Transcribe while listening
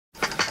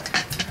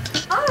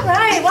All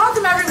right,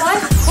 welcome everyone.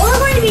 What we're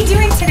going to be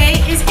doing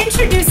today is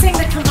introducing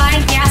the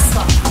combined gas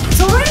law.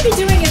 So what we're going to be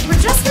doing is we're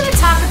just going to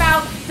talk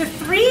about the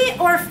 3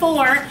 or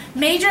 4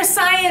 major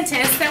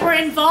scientists that were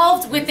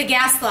involved with the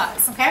gas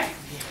laws, okay?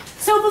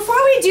 So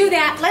before we do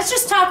that, let's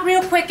just talk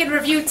real quick and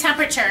review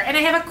temperature. And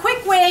I have a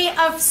quick way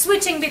of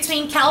switching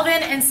between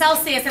Kelvin and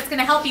Celsius that's going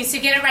to help you so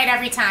you get it right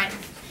every time.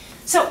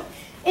 So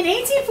in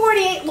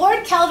 1848,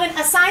 Lord Kelvin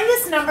assigned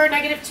this number,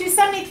 negative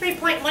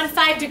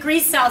 273.15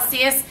 degrees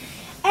Celsius,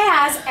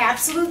 as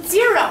absolute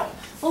zero.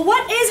 Well,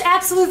 what is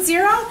absolute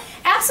zero?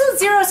 Absolute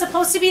zero is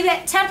supposed to be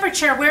that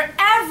temperature where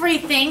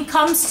everything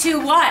comes to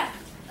what?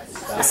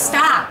 A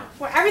stop.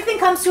 Where everything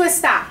comes to a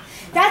stop.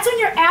 That's when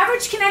your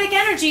average kinetic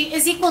energy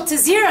is equal to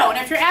 0. And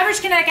if your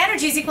average kinetic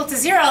energy is equal to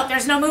 0,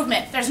 there's no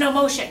movement, there's no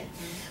motion.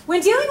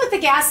 When dealing with the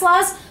gas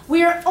laws,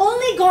 we are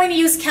only going to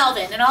use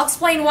Kelvin, and I'll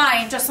explain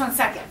why in just one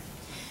second.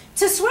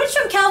 To switch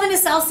from Kelvin to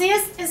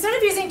Celsius, instead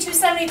of using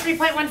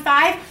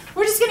 273.15,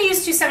 we're just going to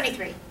use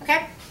 273,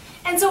 okay?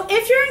 And so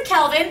if you're in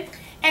Kelvin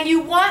and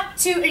you want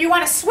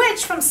to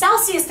switch from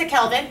Celsius to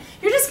Kelvin,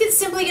 you're just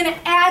simply going to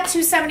add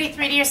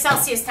 273 to your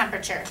Celsius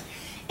temperature.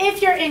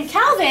 If you're in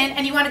Kelvin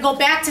and you want to go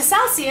back to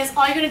Celsius,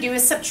 all you're going to do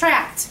is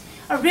subtract.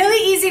 A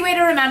really easy way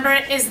to remember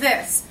it is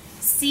this.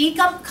 C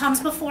comes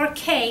before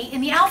K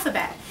in the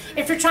alphabet.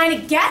 If you're trying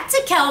to get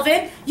to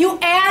Kelvin, you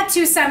add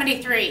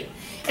 273.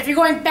 If you're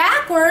going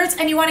backwards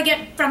and you want to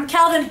get from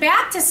Kelvin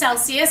back to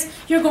Celsius,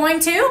 you're going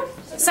to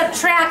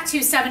subtract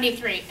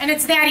 273. And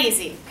it's that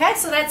easy. Okay?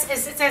 So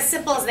it's as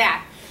simple as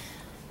that.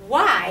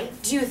 Why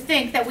do you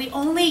think that we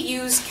only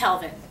use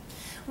Kelvin?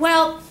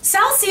 Well,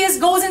 Celsius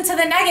goes into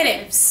the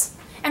negatives.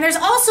 And there's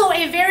also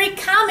a very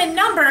common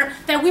number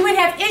that we would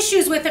have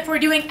issues with if we're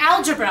doing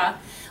algebra.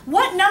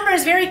 What number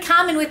is very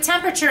common with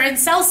temperature in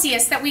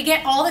Celsius that we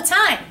get all the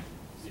time?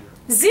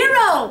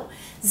 0.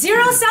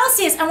 0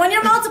 Celsius. And when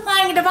you're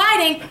multiplying and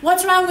dividing,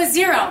 what's wrong with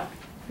 0?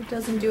 It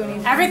doesn't do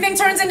anything. Everything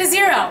turns into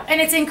 0,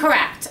 and it's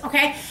incorrect,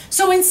 okay?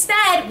 So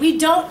instead, we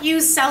don't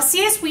use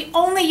Celsius. We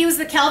only use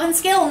the Kelvin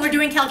scale when we're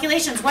doing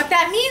calculations. What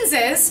that means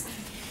is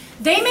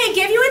they may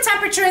give you a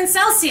temperature in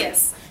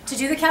Celsius. To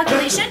do the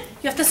calculation,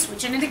 you have to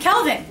switch it into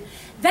Kelvin.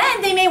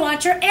 Then they may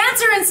want your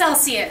answer in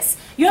Celsius.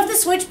 You have to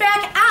switch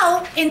back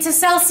out into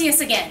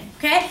Celsius again,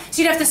 okay?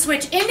 So you'd have to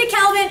switch into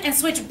Kelvin and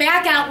switch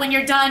back out when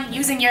you're done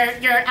using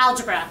your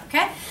algebra,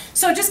 okay?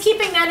 So just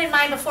keeping that in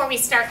mind before we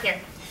start here.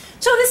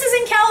 So this is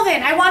in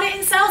Kelvin. I want it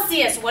in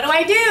Celsius. What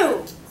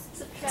do?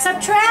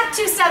 Subtract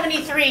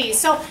 273.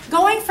 So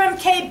going from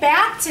K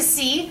back to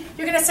C,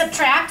 you're going to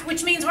subtract,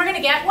 which means we're going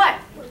to get what?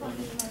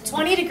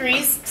 20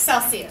 degrees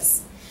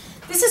Celsius.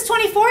 This is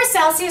 24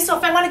 Celsius, so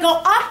if I want to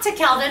go up to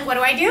Kelvin, what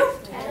do?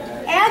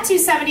 Add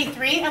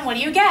 273, and what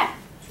do you get?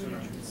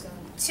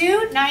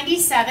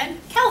 297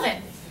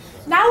 Kelvin.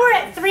 Now we're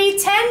at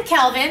 310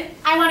 Kelvin.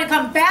 I want to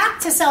come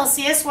back to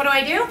Celsius. What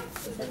do?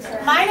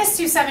 Minus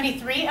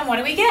 273, and what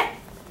do we get?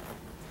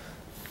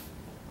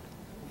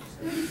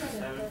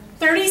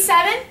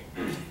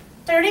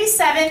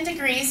 37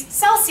 degrees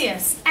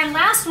Celsius. And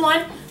last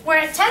one, we're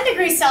at 10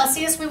 degrees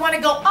Celsius. We want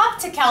to go up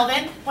to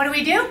Kelvin. What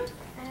do?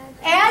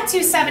 Add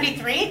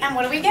 273, and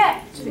what do we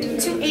get?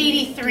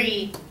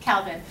 283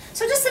 Kelvin.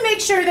 So just to make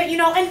sure that you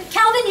know, and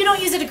Kelvin, you don't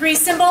use a degree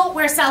symbol,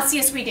 where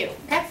Celsius we do,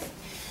 okay?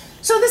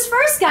 So this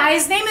first guy,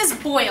 his name is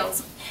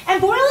Boyles.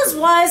 And Boyles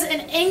was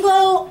an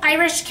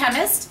Anglo-Irish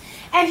chemist,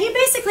 and he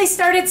basically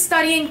started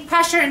studying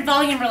pressure and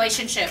volume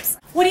relationships.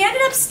 What he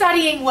ended up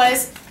studying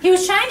was, he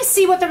was trying to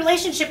see what the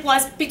relationship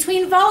was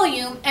between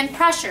volume and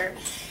pressure.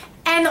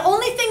 And the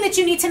only thing that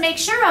you need to make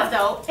sure of,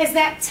 though, is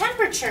that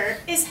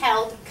temperature is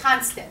held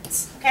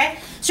constant, okay?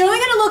 So you're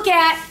only going to look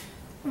at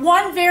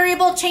one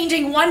variable,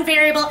 changing one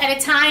variable at a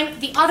time.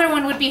 The other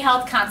one would be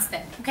held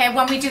constant, okay,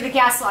 when we do the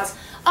gas laws.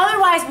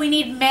 Otherwise, we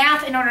need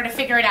math in order to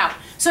figure it out.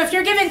 So if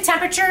you're given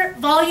temperature,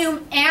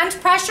 volume, and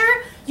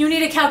pressure, you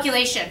need a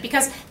calculation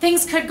because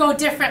things could go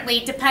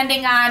differently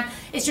depending on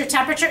is your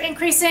temperature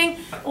increasing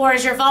or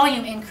is your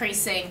volume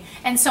increasing.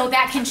 And so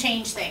that can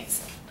change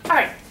things. All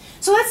right.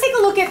 So let's take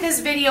a look at this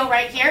video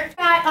right here.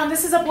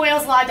 This is a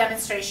Boyle's Law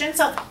demonstration.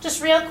 So just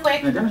real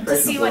quick to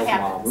see what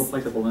happens. We'll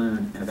place a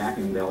balloon in a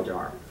vacuum bell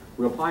jar.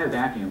 We'll apply a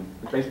vacuum,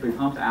 which basically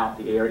pumps out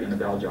the air in the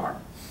bell jar.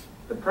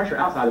 The pressure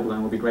outside the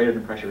balloon will be greater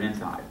than pressure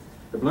inside.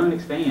 The balloon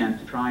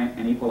expands to try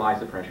and equalize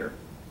the pressure.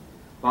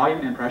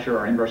 Volume and pressure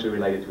are inversely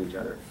related to each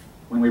other.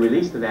 When we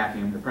release the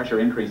vacuum, the pressure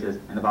increases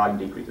and the volume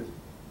decreases.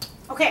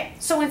 Okay,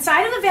 so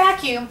inside of a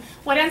vacuum,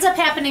 what ends up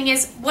happening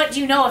is, what do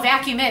you know a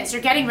vacuum is?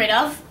 You're getting rid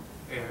of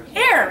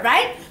air,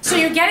 right? So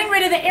you're getting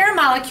rid of the air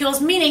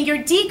molecules, meaning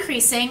you're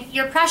decreasing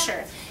your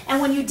pressure.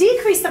 And when you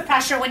decrease the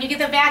pressure, when you get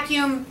the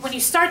vacuum, when you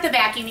start the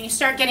vacuum and you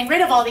start getting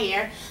rid of all the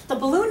air, the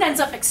balloon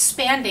ends up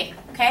expanding,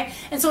 okay?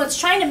 And so it's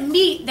trying to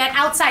meet that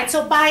outside.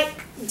 So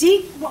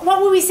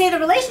what would we say the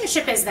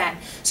relationship is then?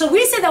 So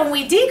we said that when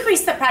we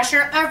decrease the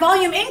pressure, our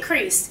volume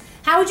increased.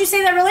 How would you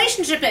say that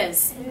relationship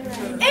is?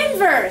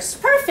 Inverse.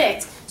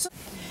 Perfect.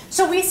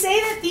 So we say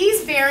that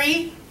these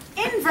vary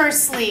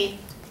inversely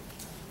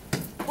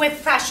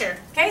with pressure.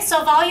 Okay,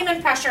 so volume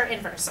and pressure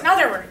inverse. In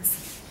other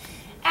words,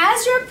 as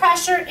as your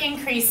pressure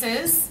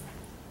increases,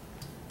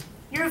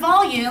 your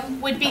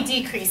volume would be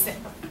decreasing.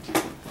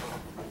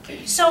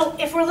 So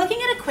if we're looking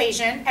at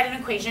an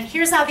equation,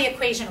 here's how the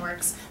equation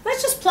works.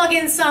 Let's just plug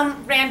in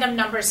some random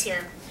numbers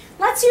here.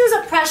 Let's use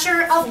a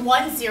pressure of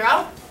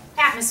 10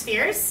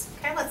 atmospheres.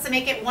 Okay, let's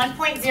make it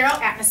 1.0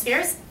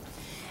 atmospheres.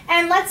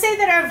 And let's say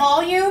that our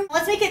volume,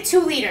 let's make it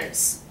 2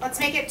 liters. Let's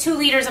make it 2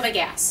 liters of a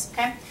gas,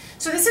 okay?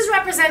 So this is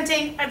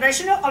representing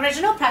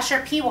original pressure,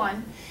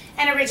 P1,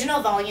 and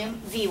original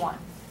volume, V1.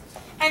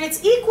 And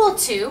it's equal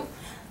to,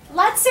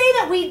 let's say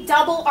that we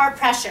double our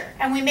pressure,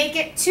 and we make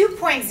it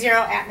 2.0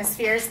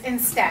 atmospheres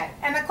instead.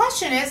 And the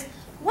question is,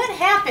 what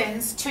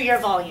happens to your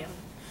volume?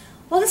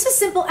 Well, this is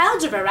simple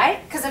algebra,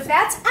 right? Because if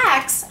that's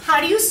x, how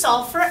do you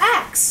solve for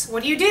x?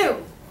 What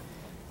do?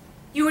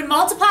 You would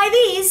multiply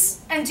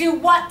these and do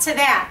what to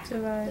that?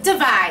 Divide.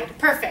 Divide.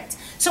 Perfect.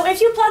 So if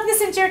you plug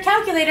this into your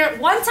calculator,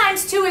 1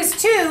 times 2 is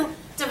 2.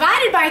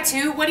 Divided by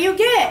 2, what do you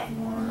get?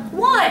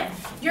 1.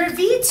 Your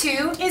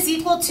V2 is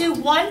equal to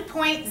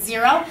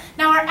 1.0.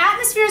 Now our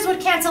atmospheres would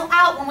cancel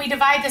out when we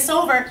divide this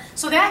over,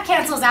 so that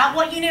cancels out.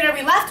 What unit are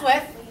we left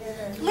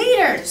with?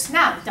 Liters.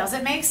 Now, does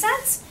it make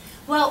sense?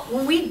 Well,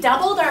 when we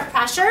doubled our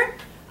pressure,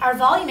 our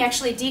volume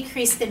actually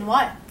decreased in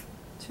what?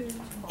 2.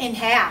 In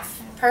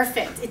half.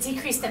 Perfect. It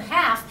decreased in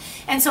half.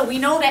 And so we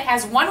know that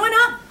as one went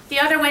up, the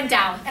other went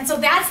down. And so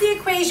that's the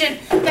equation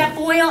that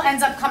Boyle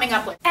ends up coming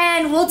up with.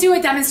 And we'll do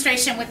a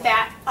demonstration with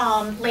that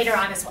later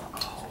on as well.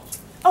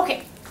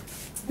 Okay,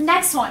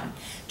 next one,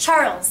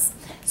 Charles.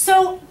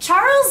 So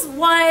Charles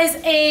was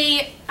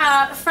a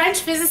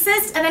French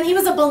physicist, and then he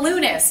was a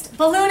balloonist.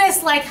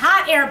 Balloonist like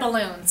hot air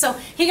balloon. So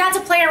he got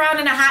to play around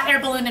in a hot air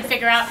balloon and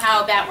figure out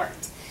how that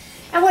worked.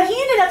 And what he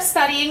ended up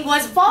studying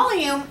was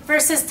volume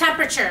versus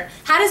temperature.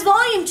 How does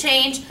volume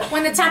change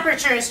when the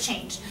temperature is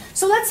changed?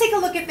 So let's take a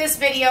look at this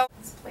video.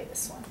 Let's play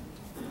this one.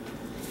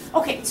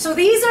 Okay, so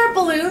these are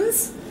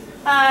balloons.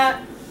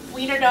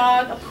 Wiener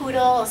dog, a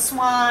poodle, a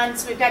swan.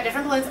 So we've got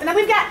different balloons. And then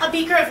we've got a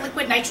beaker of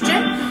liquid nitrogen.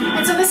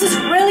 And so this is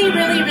really,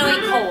 really, really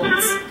cold.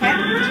 Okay?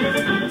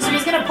 So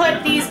he's going to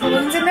put these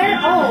balloons in there.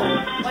 Oh,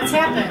 what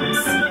happens?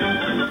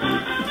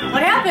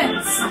 What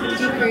happens?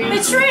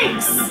 It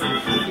shrinks.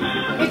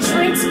 It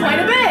shrinks quite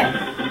a bit.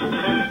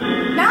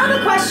 Now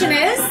the question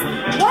is,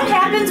 what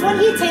happens when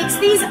he takes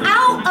these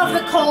out of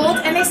the cold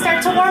and they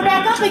start to warm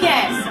back up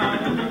again?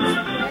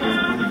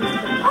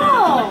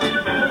 Oh,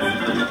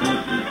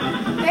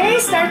 they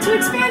start to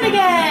expand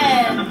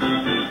again.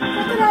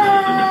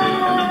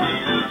 Ta-da!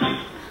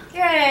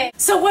 Yay.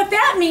 So what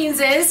that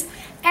means is,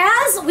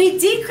 as we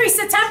decrease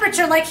the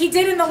temperature like he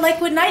did in the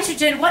liquid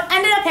nitrogen, what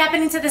ended up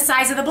happening to the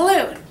size of the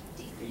balloon?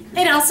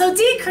 It also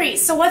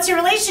decreased. So what's your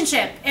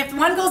relationship? If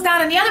one goes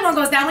down and the other one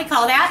goes down, we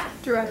call that?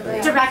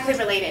 Directly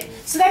related.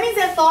 So that means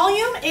that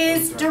volume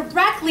is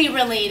directly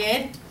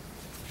related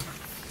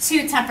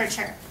to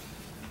temperature.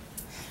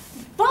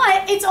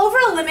 But it's over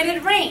a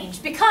limited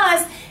range,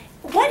 because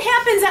what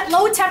happens at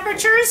low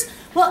temperatures?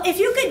 Well, if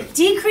you could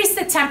decrease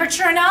the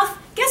temperature enough,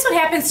 guess what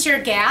happens to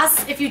your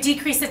gas if you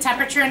decrease the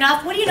temperature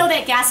enough? What do you know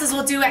that gases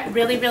will do at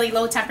really, really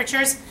low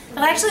temperatures?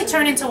 They'll actually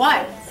turn into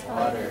what?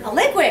 Water. A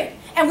liquid.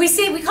 And we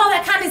call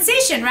that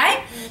condensation,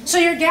 right? So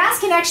your gas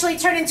can actually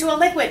turn into a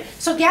liquid.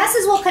 So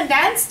gases will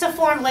condense to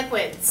form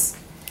liquids.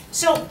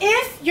 So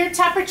if your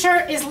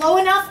temperature is low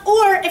enough,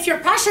 or if your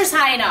pressure is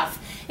high enough,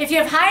 if you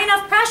have high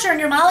enough pressure and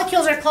your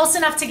molecules are close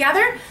enough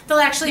together, they'll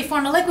actually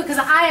form a liquid, because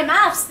the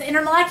IMFs, the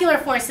intermolecular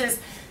forces,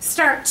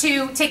 start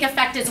to take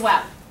effect as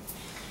well.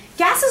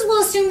 Gases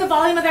will assume the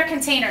volume of their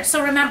container.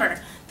 So remember,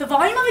 the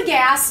volume of a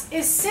gas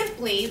is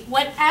simply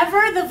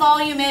whatever the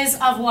volume is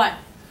of what?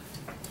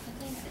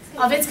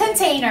 Of its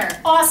container.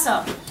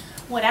 Awesome.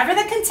 Whatever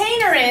the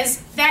container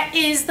is, that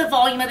is the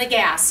volume of the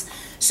gas.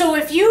 So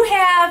if you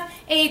have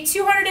a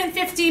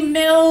 250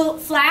 ml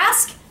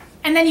flask,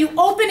 and then you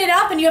open it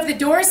up and you have the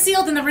door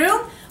sealed in the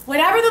room,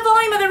 whatever the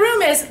volume of the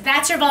room is,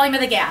 that's your volume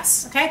of the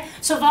gas. Okay?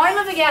 So volume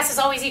of the gas is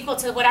always equal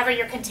to whatever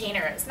your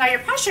container is. Now your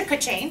pressure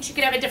could change. You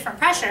could have a different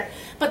pressure,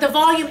 but the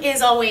volume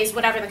is always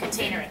whatever the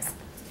container is.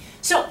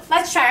 So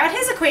let's try out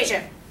his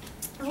equation.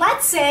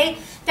 Let's say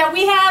that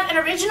we have an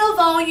original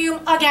volume.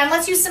 Again,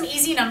 let's use some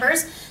easy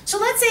numbers. So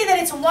let's say that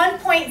it's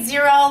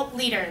 1.0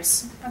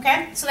 liters.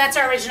 Okay? So that's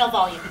our original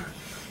volume.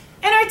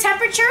 And our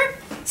temperature,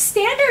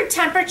 standard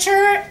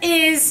temperature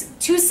is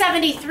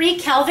 273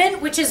 Kelvin,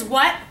 which is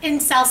what in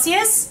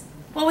Celsius?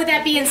 What would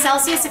that be in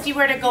Celsius if you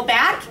were to go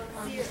back?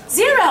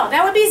 0.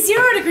 That would be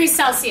 0 degrees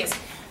Celsius.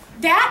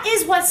 That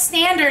is what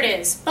standard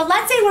is. But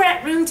let's say we're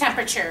at room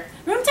temperature.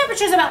 Room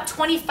temperature is about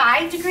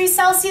 25 degrees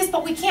Celsius,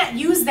 but we can't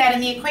use that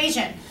in the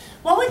equation.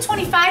 What would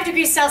 25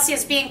 degrees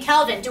Celsius be in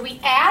Kelvin? Do we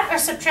add or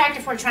subtract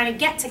if we're trying to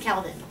get to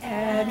Kelvin?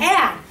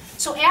 Add.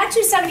 So add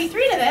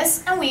 273 to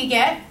this, and we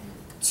get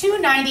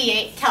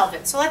 298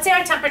 Kelvin. So let's say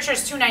our temperature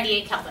is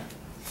 298 Kelvin.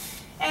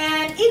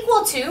 And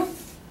equal to,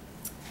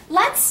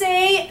 let's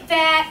say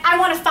that I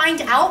want to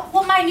find out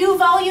what my new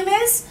volume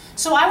is.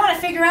 So I want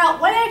to figure out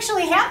what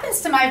actually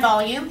happens to my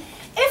volume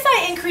if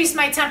I increase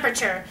my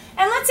temperature,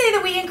 and let's say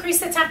that we increase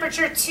the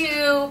temperature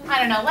to, I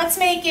don't know, let's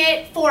make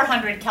it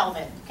 400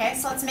 Kelvin. Okay,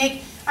 so let's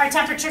make our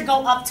temperature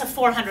go up to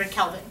 400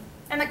 Kelvin.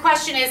 And the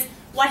question is,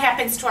 what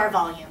happens to our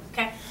volume?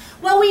 Okay,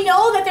 well, we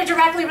know that they're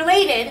directly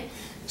related.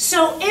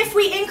 So if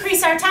we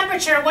increase our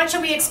temperature, what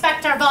should we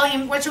expect our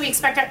volume, what should we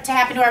expect to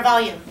happen to our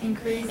volume?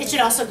 Increase. It should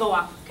also go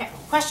up. Okay,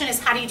 the question is,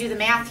 how do you do the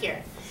math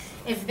here?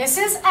 If this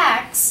is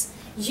X,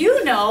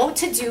 you know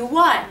to do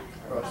what?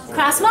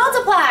 Cross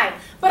multiply.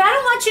 But I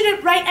don't want you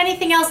to write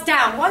anything else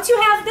down. Once you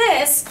have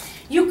this,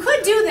 you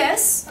could do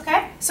this,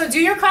 okay? So do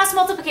your cross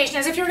multiplication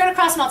as if you were going to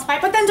cross multiply,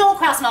 but then don't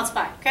cross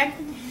multiply, okay?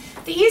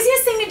 The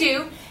easiest thing to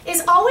do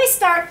is always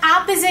start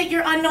opposite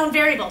your unknown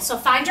variable. So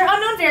find your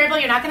unknown variable.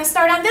 You're not going to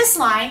start on this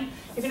line.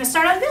 You're going to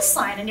start on this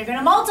line, and you're going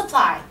to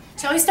multiply.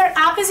 So always start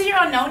opposite your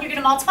unknown. You're going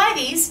to multiply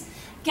these.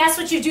 Guess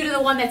what you do to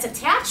the one that's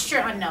attached to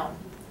your unknown?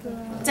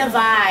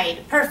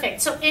 Divide.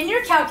 Perfect. So in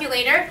your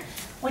calculator,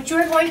 what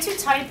you're going to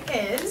type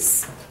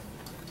is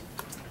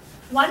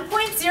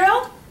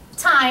 1.0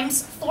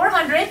 times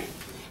 400,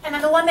 and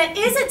then the one that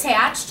is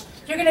attached,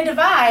 you're going to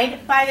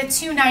divide by the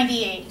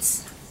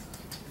 298.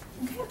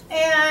 Okay.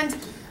 And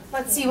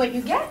let's see what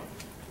you get.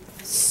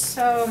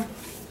 So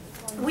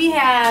we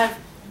have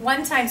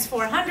 1 times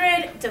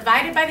 400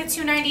 divided by the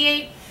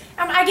 298.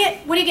 I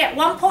get, what do you get?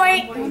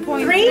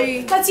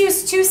 1.3? Let's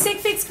use 2 sig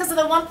figs because of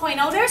the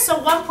 1.0 there, so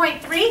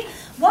 1.3.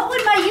 What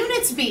would my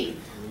units be?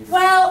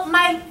 Well,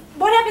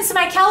 what happens to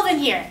my Kelvin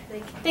here?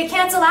 They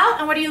cancel out,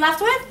 and what are you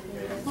left with?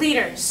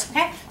 Liters.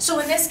 Okay? So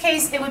in this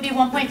case, it would be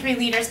 1.3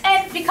 liters.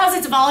 And because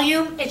it's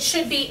volume, it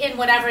should be in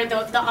whatever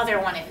the other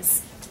one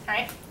is. All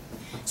right?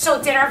 So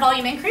did our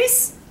volume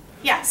increase?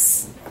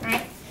 Yes. All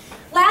right?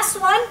 Last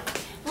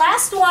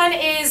one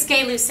is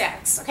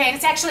Gay-Lussac's. Okay? And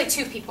it's actually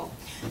 2 people.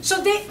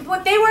 So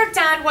what they worked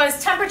on was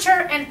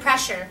temperature and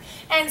pressure.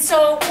 And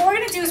so what we're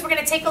going to do is we're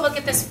going to take a look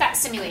at this PhET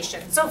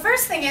simulation. So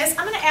first thing is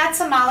I'm going to add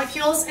some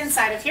molecules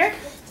inside of here.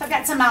 So I've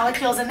got some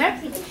molecules in there.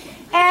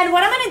 And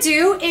what I'm going to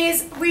do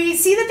is we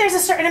see that there's a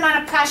certain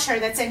amount of pressure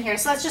that's in here.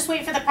 So let's just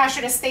wait for the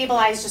pressure to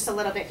stabilize just a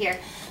little bit here.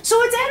 So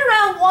it's at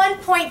around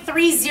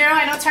 1.30.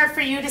 I know it's hard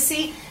for you to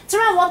see. It's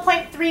around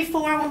 1.34,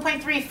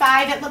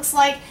 1.35, it looks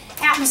like,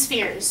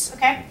 atmospheres.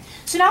 Okay?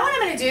 So now what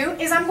I'm going to do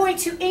is I'm going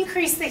to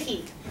increase the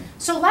heat.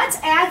 So let's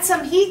add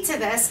some heat to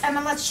this, and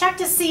then let's check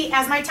to see,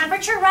 as my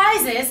temperature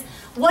rises,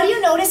 what do you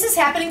notice is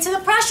happening to the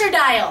pressure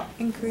dial?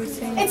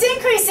 Increasing. It's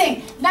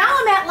increasing. Now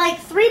I'm at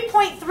like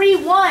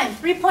 3.31,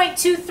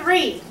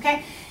 3.23,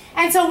 okay?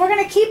 And so we're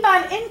going to keep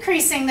on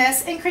increasing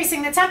this,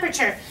 increasing the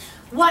temperature.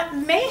 What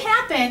may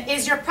happen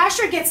is your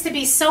pressure gets to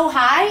be so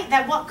high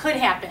that what could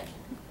happen?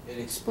 It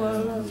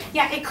explodes.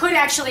 Yeah, it could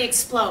actually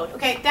explode.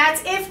 Okay,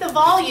 that's if the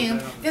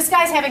volume, this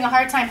guy's having a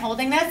hard time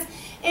holding this.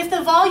 If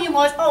the volume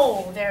was,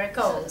 oh, there it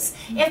goes.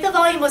 If the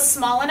volume was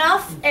small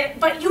enough,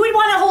 but you would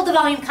want to hold the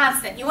volume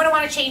constant. You wouldn't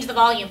want to change the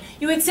volume.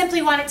 You would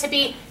simply want it to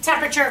be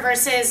temperature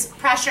versus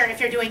pressure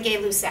if you're doing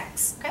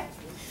Gay-Lussac's. Okay?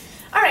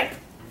 All right.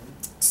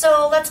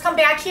 So let's come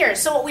back here.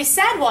 So what we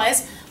said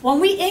was,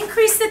 when we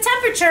increased the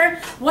temperature,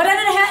 what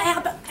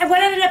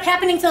ended up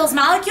happening to those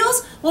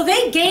molecules? Well,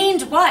 they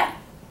gained what?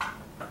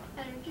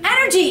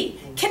 Energy.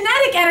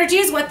 Kinetic energy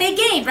is what they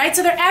gained, right?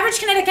 So their average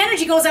kinetic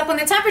energy goes up when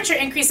the temperature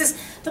increases.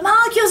 The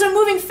molecules are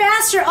moving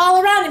faster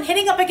all around and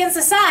hitting up against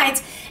the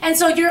sides. And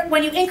so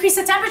when you increase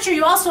the temperature,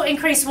 you also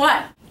increase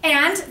what?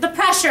 And the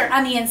pressure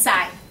on the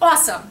inside.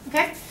 Awesome,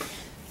 okay?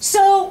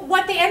 So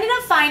what they ended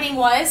up finding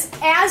was,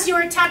 as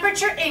your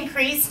temperature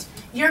increased,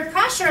 your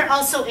pressure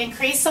also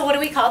increased. So what do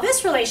we call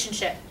this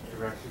relationship?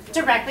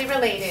 Directly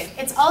related.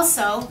 It's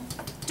also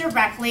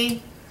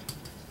directly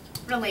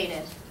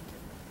related.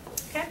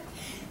 Okay?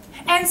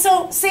 And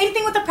so, same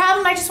thing with the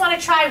problem, I just want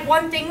to try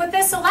one thing with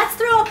this. So let's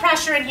throw a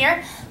pressure in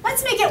here.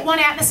 Let's make it 1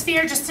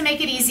 atmosphere just to make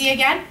it easy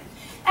again.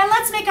 And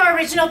let's make our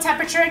original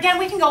temperature, again,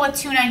 we can go with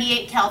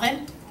 298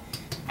 Kelvin.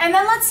 And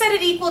then let's set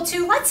it equal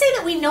to, let's say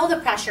that we know the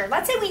pressure.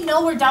 Let's say we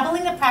know we're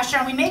doubling the pressure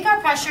and we make our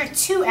pressure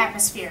 2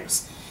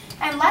 atmospheres.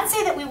 And let's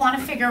say that we want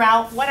to figure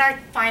out what our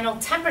final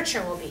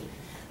temperature will be.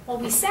 Well,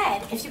 we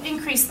said if you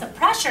increase the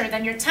pressure,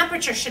 then your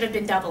temperature should have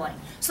been doubling.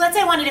 So let's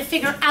say I wanted to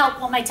figure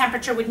out what my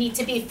temperature would need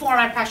to be for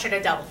my pressure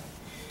to double.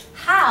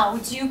 How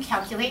do you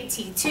calculate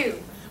T2?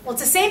 Well,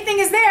 it's the same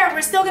thing as there.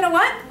 We're still going to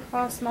what?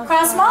 Cross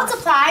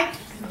multiply.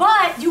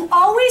 But you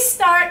always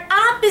start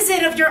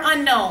opposite of your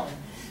unknown.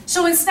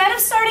 So instead of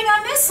starting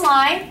on this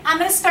line, I'm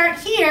going to start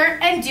here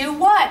and do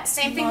what?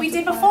 Same thing we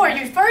did before.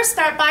 You first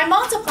start by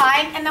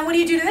multiplying, and then what do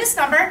you do to this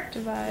number?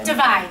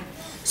 Divide.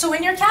 So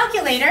in your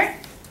calculator,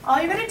 all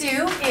you're going to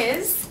do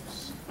is,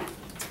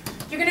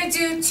 you're going to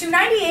do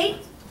 298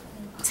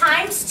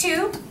 times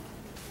 2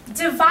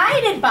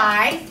 divided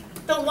by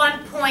the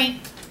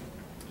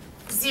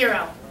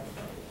 1.0.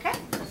 Okay?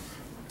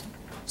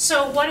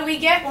 So what do we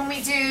get when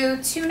we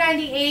do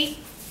 298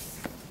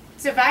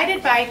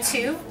 divided by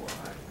 2?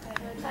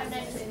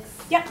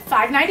 596. Yep,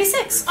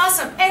 596.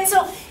 Awesome. And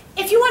so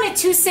if you wanted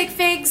 2 sig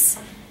figs,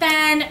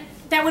 then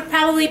that would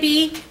probably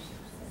be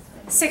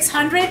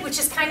 600, which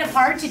is kind of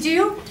hard to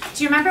do.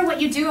 Do you remember what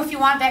you do if you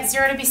want that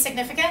 0 to be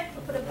significant?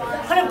 Put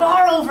a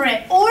bar over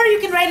it. Or you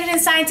can write it in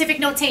scientific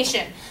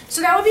notation.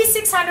 So that would be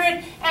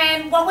 600.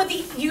 And what would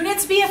the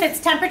units be if it's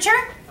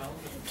temperature?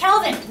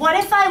 Kelvin. What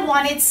if I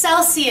wanted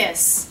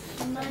Celcius?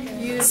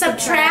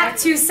 Subtract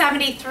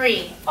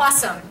 273.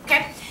 Awesome.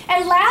 Okay.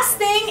 And last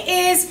thing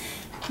is,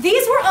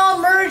 these were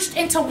all merged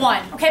into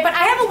one. Okay, but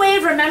I have a way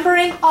of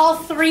remembering all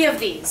three of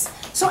these.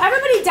 So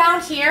everybody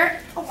down here,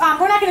 we're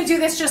not going to do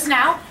this just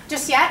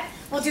yet.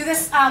 We'll do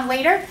this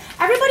later.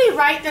 Everybody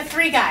write the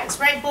three guys.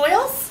 Write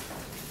Boyles.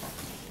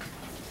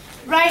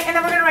 Right, and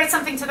then we're going to write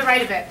something to the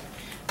right of it.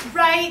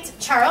 Write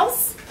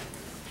Charles.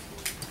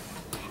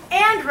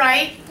 And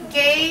write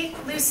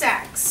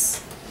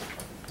Gay-Lussac.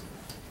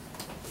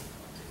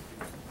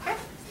 Okay.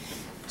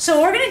 So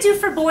what we're going to do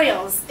for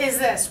Boyles is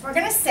this. We're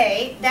going to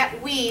say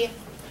that we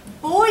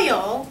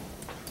boil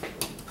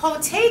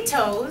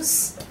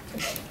potatoes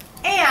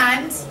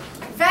and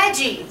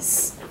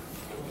veggies.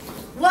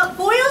 What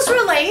Boyles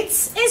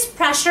relates is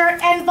pressure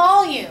and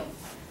volume.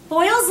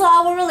 Boyle's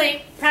law will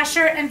relate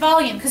pressure and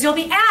volume because you'll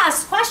be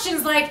asked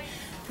questions like,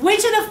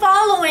 which of the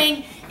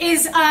following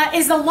is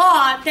the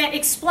law that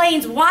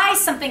explains why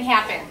something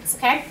happens,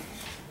 okay?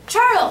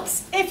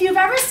 Charles, if you've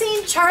ever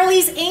seen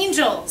Charlie's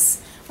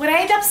Angels, what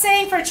I end up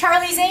saying for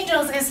Charlie's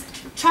Angels is,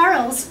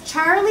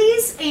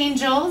 Charlie's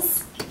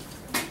Angels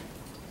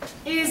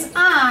is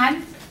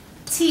on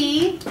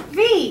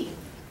TV.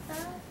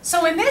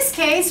 So in this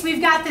case,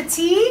 we've got the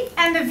T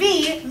and the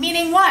V,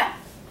 meaning what?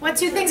 What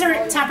two things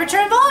are temperature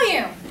and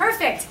volume?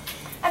 Perfect.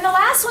 And the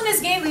last one is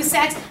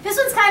Gay-Lussac. This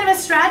one's kind of a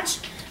stretch,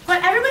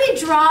 but everybody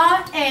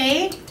draw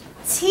a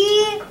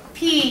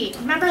TP.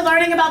 Remember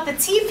learning about the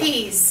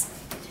TPs.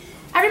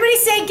 Everybody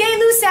say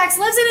Gay-Lussac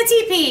lives in a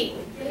TP.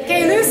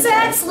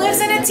 Gay-Lussac lives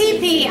in a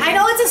TP. I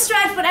know it's a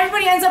stretch, but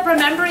everybody ends up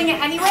remembering it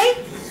anyway.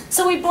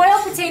 So we boil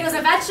potatoes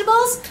and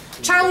vegetables.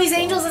 Charlie's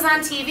Angels is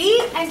on TV,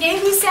 and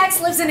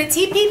Gay-Lussac lives in a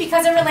TP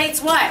because it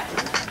relates what?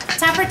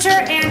 Temperature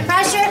and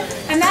pressure,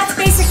 and that's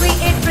basically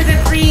it for the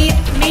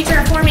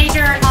four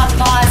major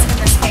laws in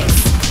the